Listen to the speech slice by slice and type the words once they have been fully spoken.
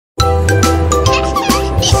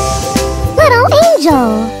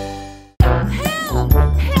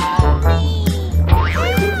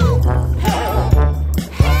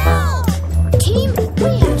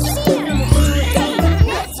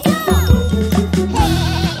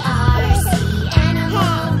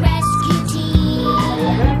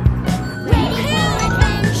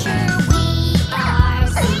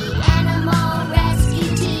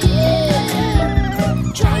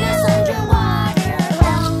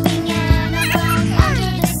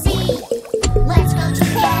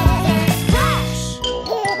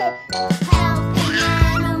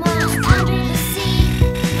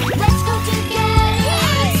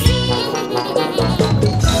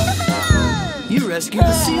rescued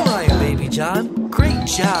the sea lion, Baby John. Great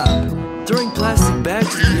job! Throwing plastic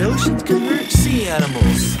bags in the ocean can hurt sea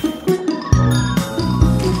animals.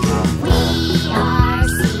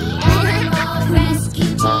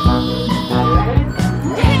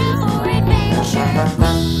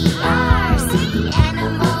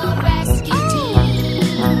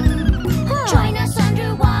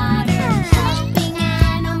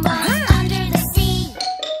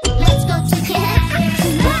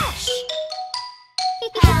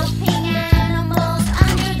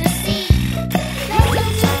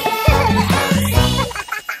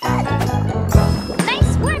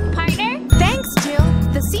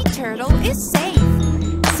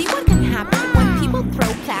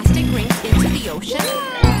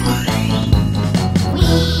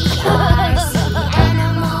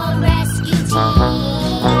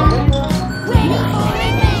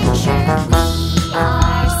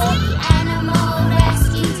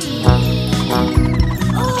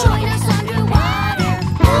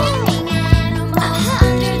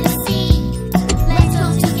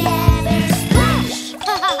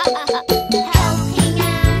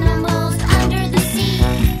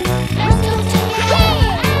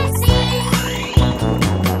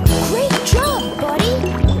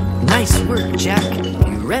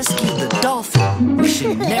 Rescued the dolphin. We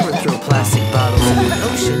should never throw plastic bottles in the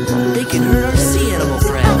ocean. They can hurt our sea animal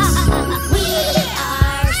friends. We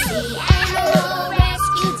are sea animal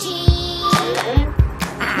rescue team.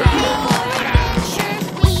 Ready for adventure.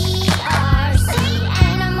 We are sea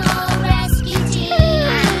animal rescue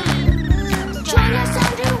team. Join us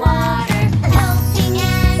underwater, helping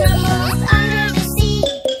animals under the sea.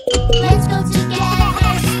 Let's go together,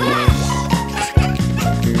 splash.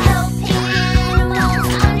 Helping animals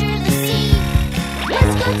under the sea.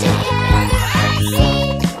 Let's go together and see.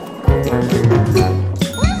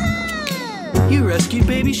 You rescued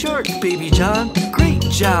Baby Shark, Baby John. Great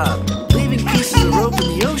job! Leaving pieces of rope in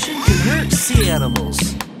the ocean can hurt sea animals.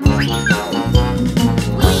 We are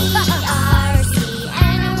sea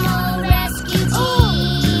animal rescue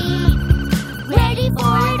team. Ready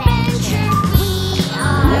for adventure. We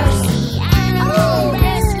are sea animal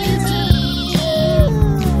rescue team.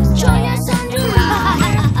 Join us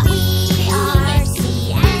underwater. We are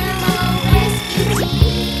sea animal rescue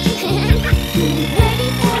team. Ready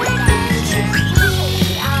for adventure. We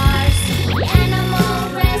are sea animal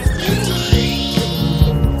rescue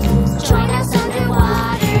team. Join us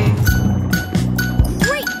underwater.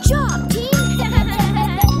 Great job, team!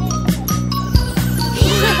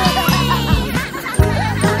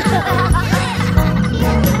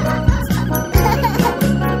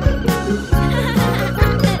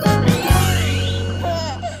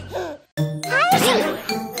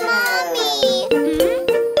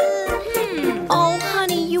 Oh,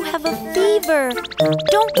 honey, you have a fever.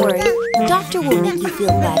 Don't worry, doctor will make you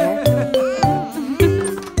feel better.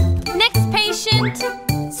 Next patient,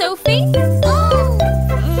 Sophie.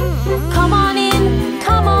 Come on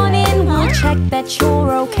in, we'll check that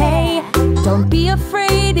you're okay. Don't be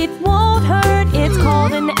afraid, it won't hurt, it's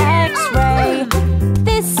called an X-ray.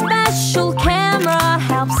 This special camera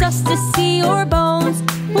helps us to see your bones.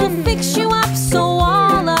 We'll fix you up so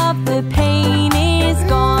all of the pain is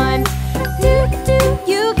gone.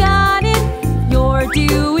 You got it, you're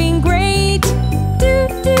doing great.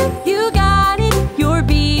 You got it, you're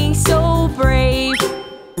being so brave.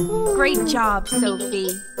 Great job, Sophie.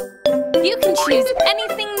 You can choose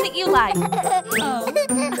anything that you like.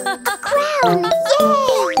 Crown!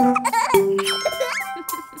 Yay!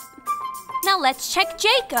 Now let's check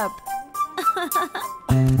Jacob.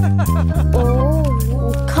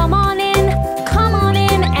 Come on in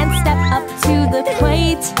and step up to the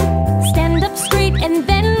plate. Stand up straight and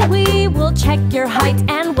then we will check your height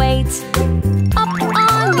and weight. Up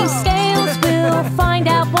on these scales we'll find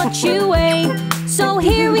out what you weigh. So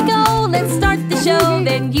here we go, let's start the show,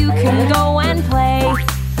 then you can go and play.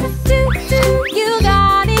 You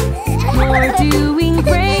got it, you're doing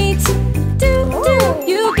great.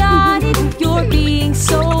 You got it, you're being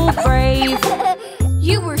so brave.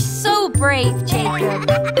 You were so brave, Jacob.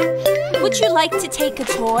 Would you like to take a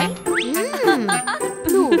toy?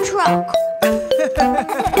 Blue truck.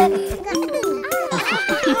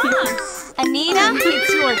 Anita,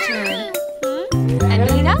 it's your turn.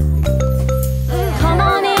 Anita?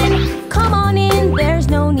 Come on in, there's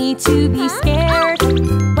no need to be scared.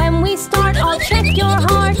 When we start, I'll check your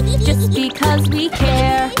heart, just because we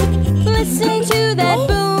care. Listen to that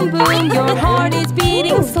boom boom, your heart is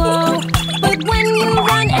beating slow. But when you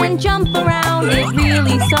run and jump around, it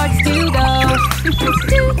really starts to go.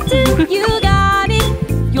 You got it,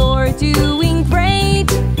 you're doing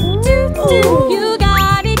great. You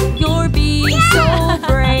got it, you're being so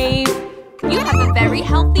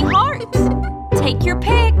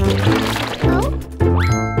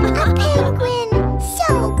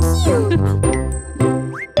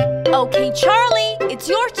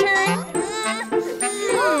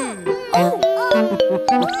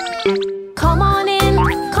Come on in,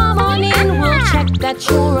 we'll check that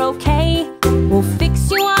you're okay. We'll fix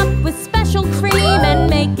you up with special cream and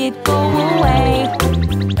make it go away.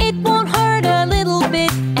 It won't hurt a little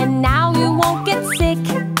bit, and now you won't get sick.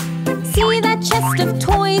 See that chest of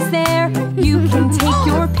toys there? You can take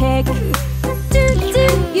your pick.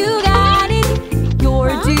 You got it,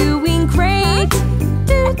 you're doing great.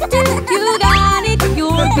 You got it,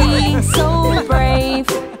 you're being so brave.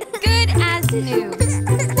 Good as new.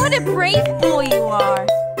 What a brave boy you are.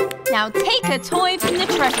 Now take a toy from the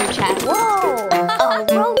treasure chest. Whoa, a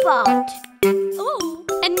robot. Ooh.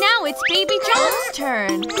 And now it's Baby John's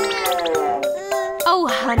turn. Oh,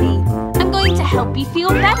 honey, I'm going to help you feel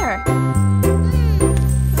better.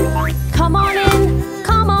 Come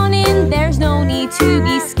on in, there's no need to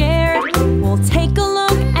be scared. We'll take a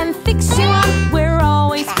look and fix you up, we're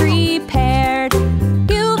always prepared.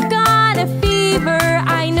 You've got a fever,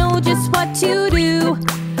 I know just what to do.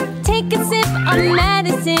 Take a sip of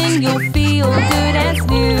medicine, you'll feel good as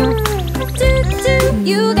new.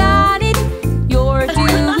 You got it, you're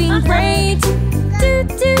doing great.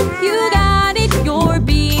 You got it, you're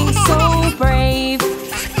being so brave.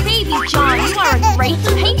 Baby John, you are a great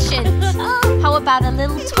patient. How about a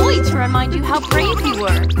little toy to remind you how brave you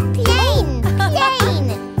were? Plane.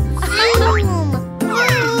 Zoom.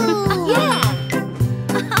 Yeah.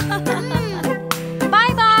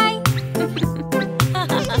 Bye-bye.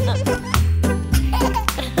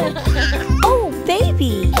 Oh,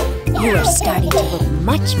 baby! You are starting to look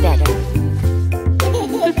much better.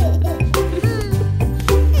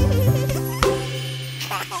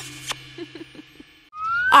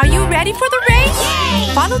 Are you ready for the race?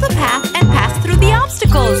 Yay! Follow the path and pass through the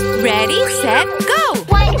obstacles. Ready, set, go!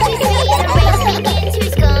 1, 2, 3, the race begins.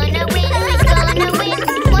 Who's gonna win? Who's gonna win?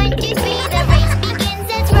 1, 2, 3, the race begins.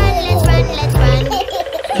 Let's run, let's run, let's run.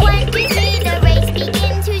 1, 2, 3, the race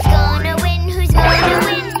begins. Who's gonna win? Who's gonna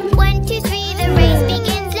win? 1, 2, 3, the race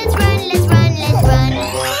begins. Let's run, let's run, let's run.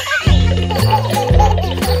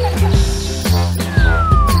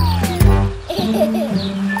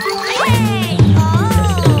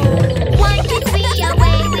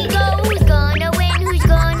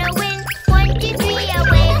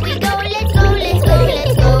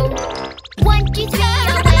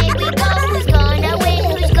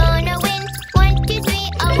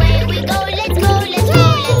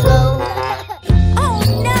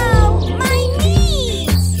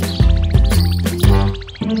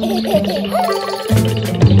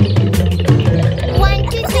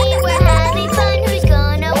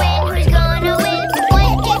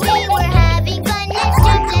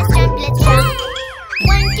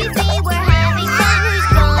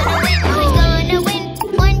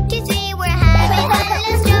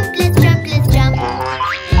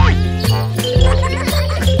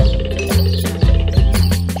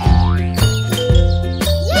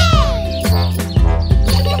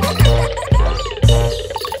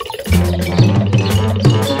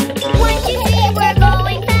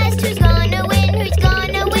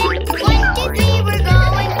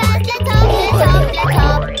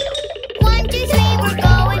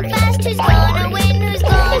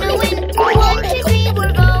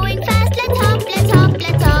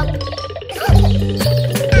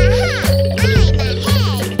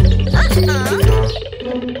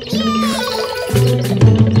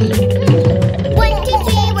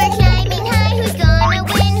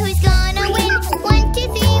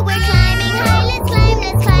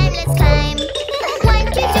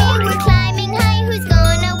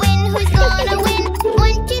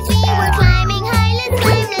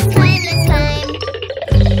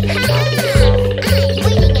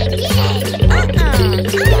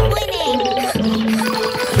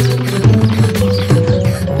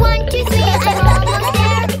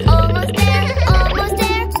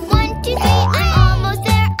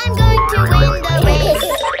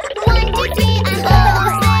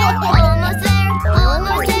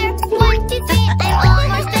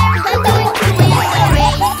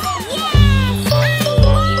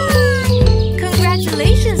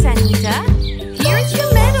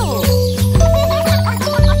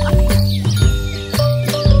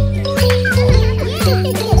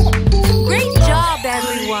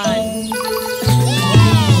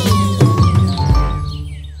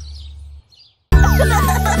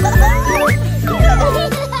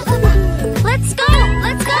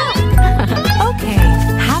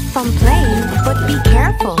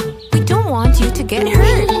 get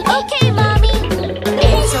hurt. Okay, Mommy.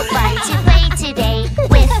 It's so fun to play today.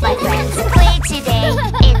 With my friends to play today.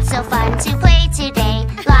 It's so fun to play today.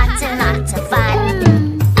 Lots and lots of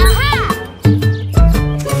fun. Aha!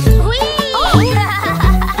 Whee!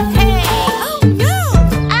 Hey! Oh no!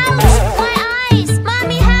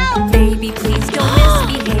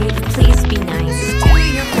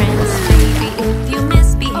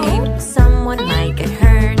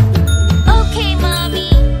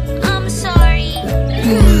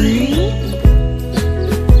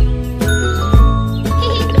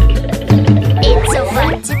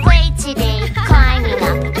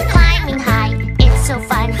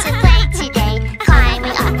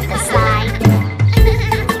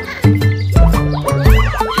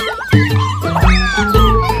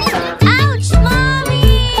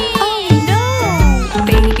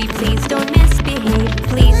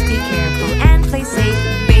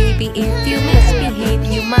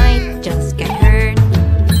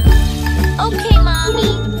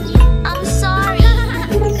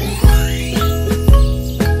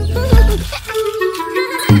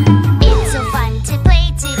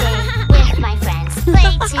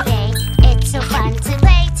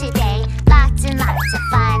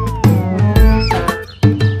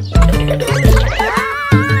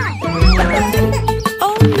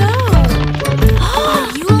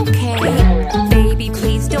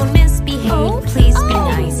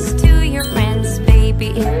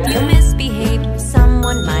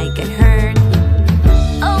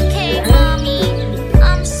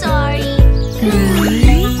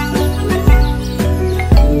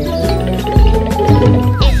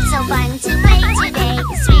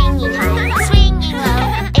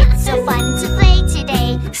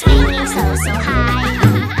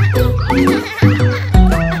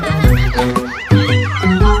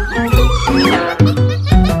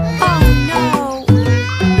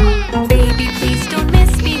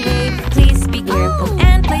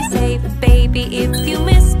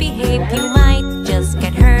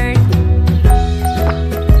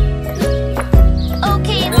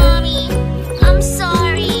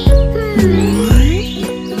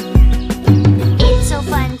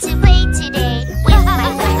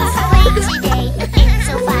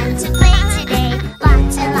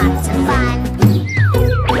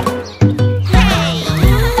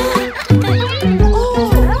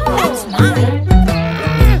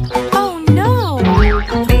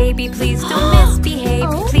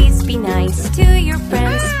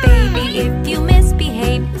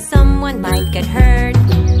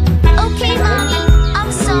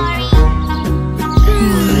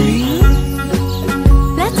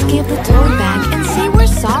 give the toy back and say we're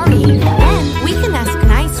sorry. Then we can ask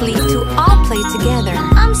nicely to all play together.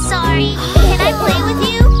 I'm sorry. Can I play with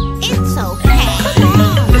you? It's okay.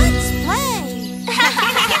 Let's play.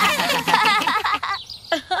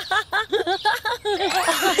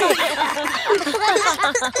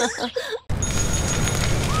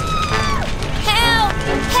 Help!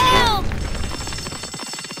 Help!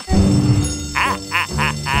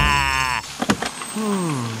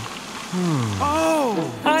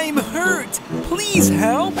 Oh, I'm hurt. Please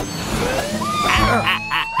help.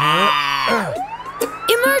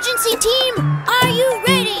 Emergency team, are you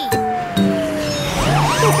ready?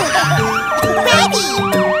 Ready!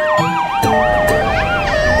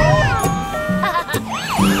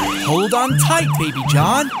 Hold on tight, Baby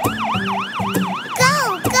John.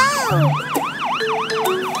 Go, go!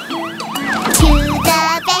 To the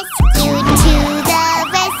rescue, to the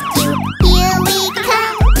rescue. Here we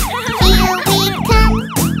come, here we come.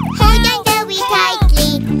 Hold on very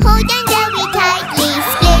tightly, hold on very tightly.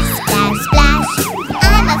 Splish, splash, splash.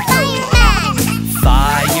 I'm a fireman.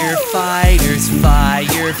 Firefighters,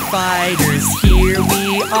 firefighters, here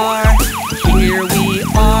we are,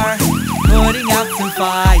 putting out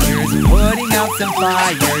some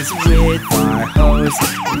fires with our hose,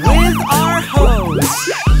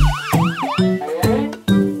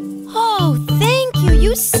 Oh, thank you.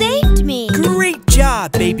 You saved me. Great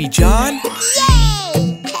job, Baby John.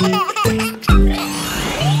 Yay!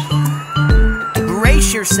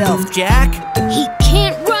 Brace yourself, Jack. He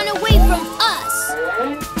can't run away from us.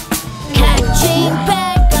 Catching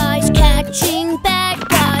bad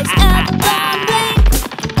guys at the bank.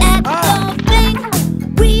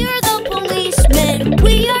 We are the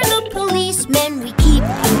policemen, we keep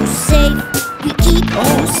you safe,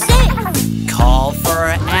 Call for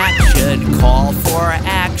action,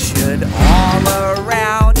 all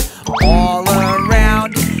around.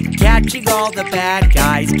 Catching all the bad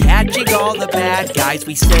guys,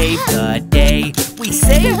 we save the day,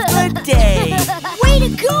 Way to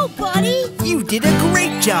go, buddy! You did a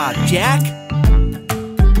great job, Jack.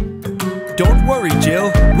 Don't worry,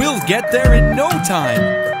 Jill, we'll get there in no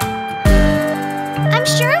time. I'm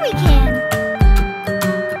sure we can.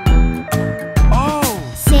 Oh!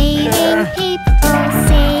 Saving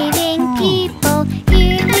people,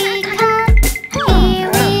 here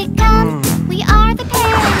we come. We are the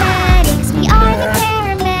paramedics, we'll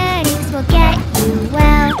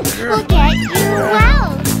get you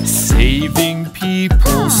well. Saving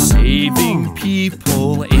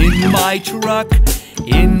people in my truck.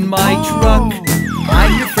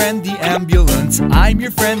 I'm your friend, the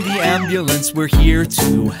ambulance. We're here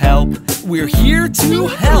to help.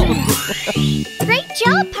 Great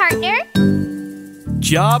job, partner.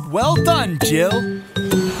 Job well done, Jill.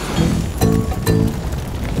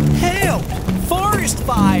 Help! Forest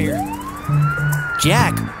fire!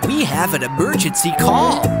 Jack, we have an emergency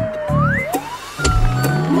call.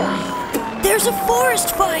 There's a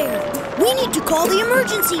forest fire. We need to call the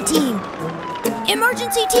emergency team.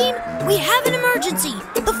 Emergency team, we have an emergency.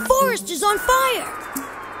 The forest is on fire.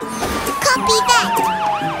 Copy that.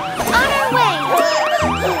 On our way.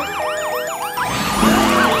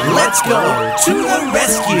 Let's go to the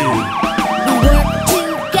rescue. We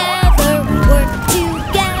work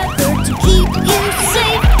together to keep you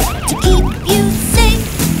safe,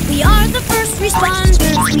 We are the first responders,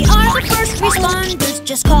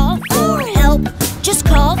 Just call for help,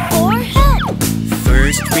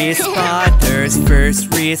 First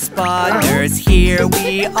responders, here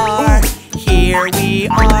we are.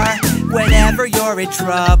 Whenever you're in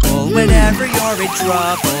trouble,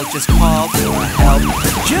 just call for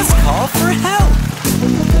help.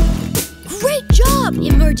 Great job,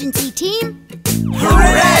 emergency team.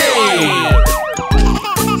 Hooray!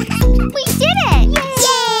 We did it!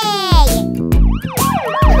 Yay!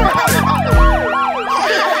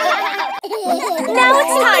 Now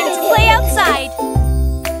it's time to play outside.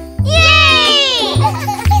 Yay!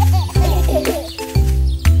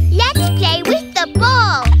 Let's play with the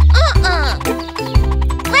ball.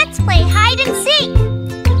 Let's play hide and seek.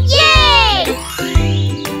 Yay!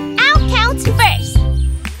 I'll count first.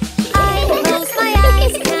 I close my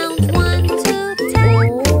eyes, count 1 to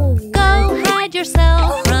 10. Go hide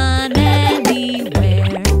yourself, run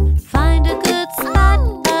anywhere. Find a good spot,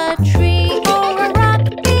 a tree or a rock.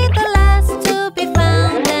 Be the last to be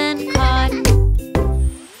found and caught.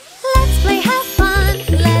 Let's play, have fun,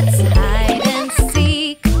 let's hide and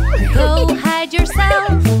seek. Go hide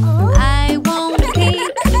yourself, I won't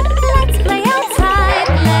peek. Let's play outside,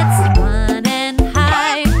 let's run and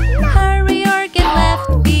hide. Hurry or get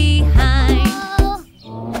left behind.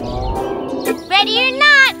 Ready or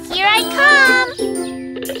not, here I come.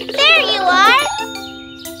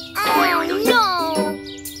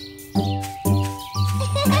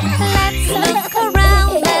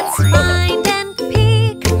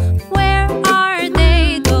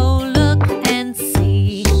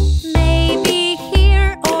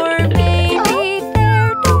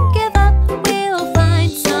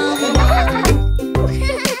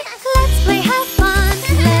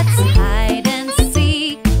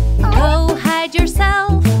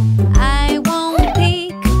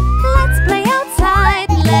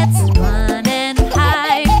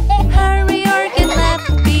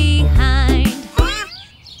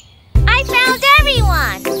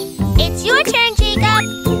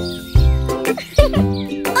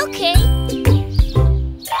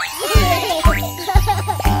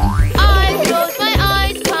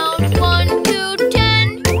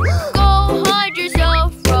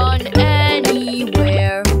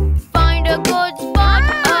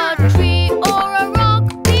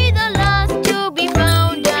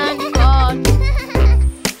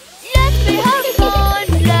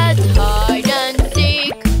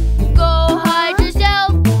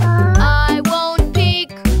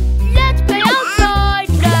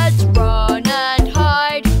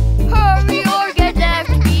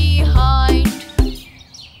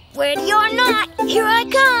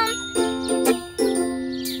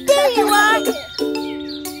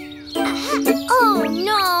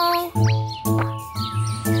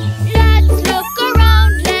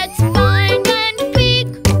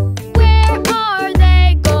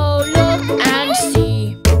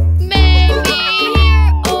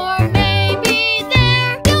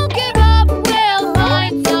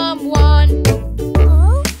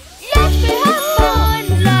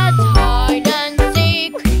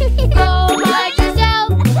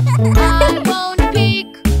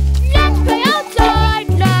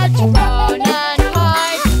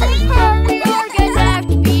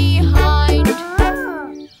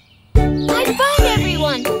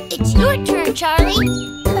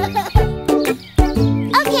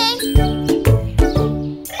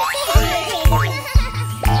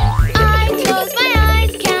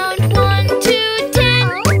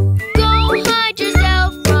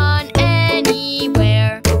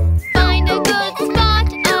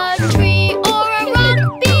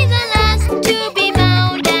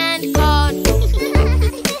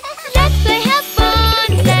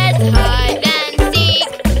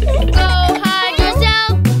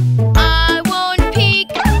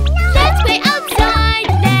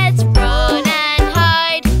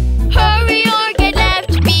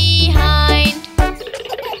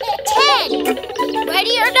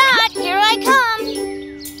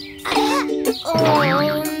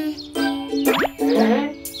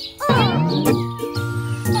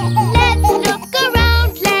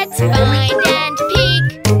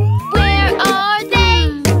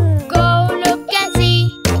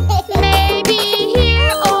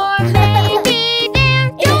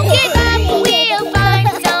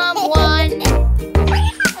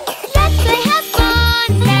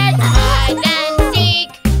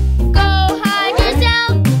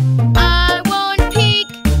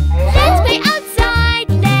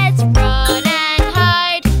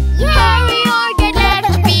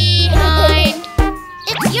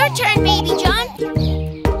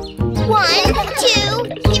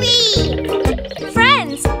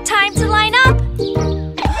 Time to line up.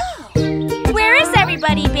 Where is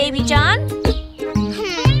everybody, Baby John?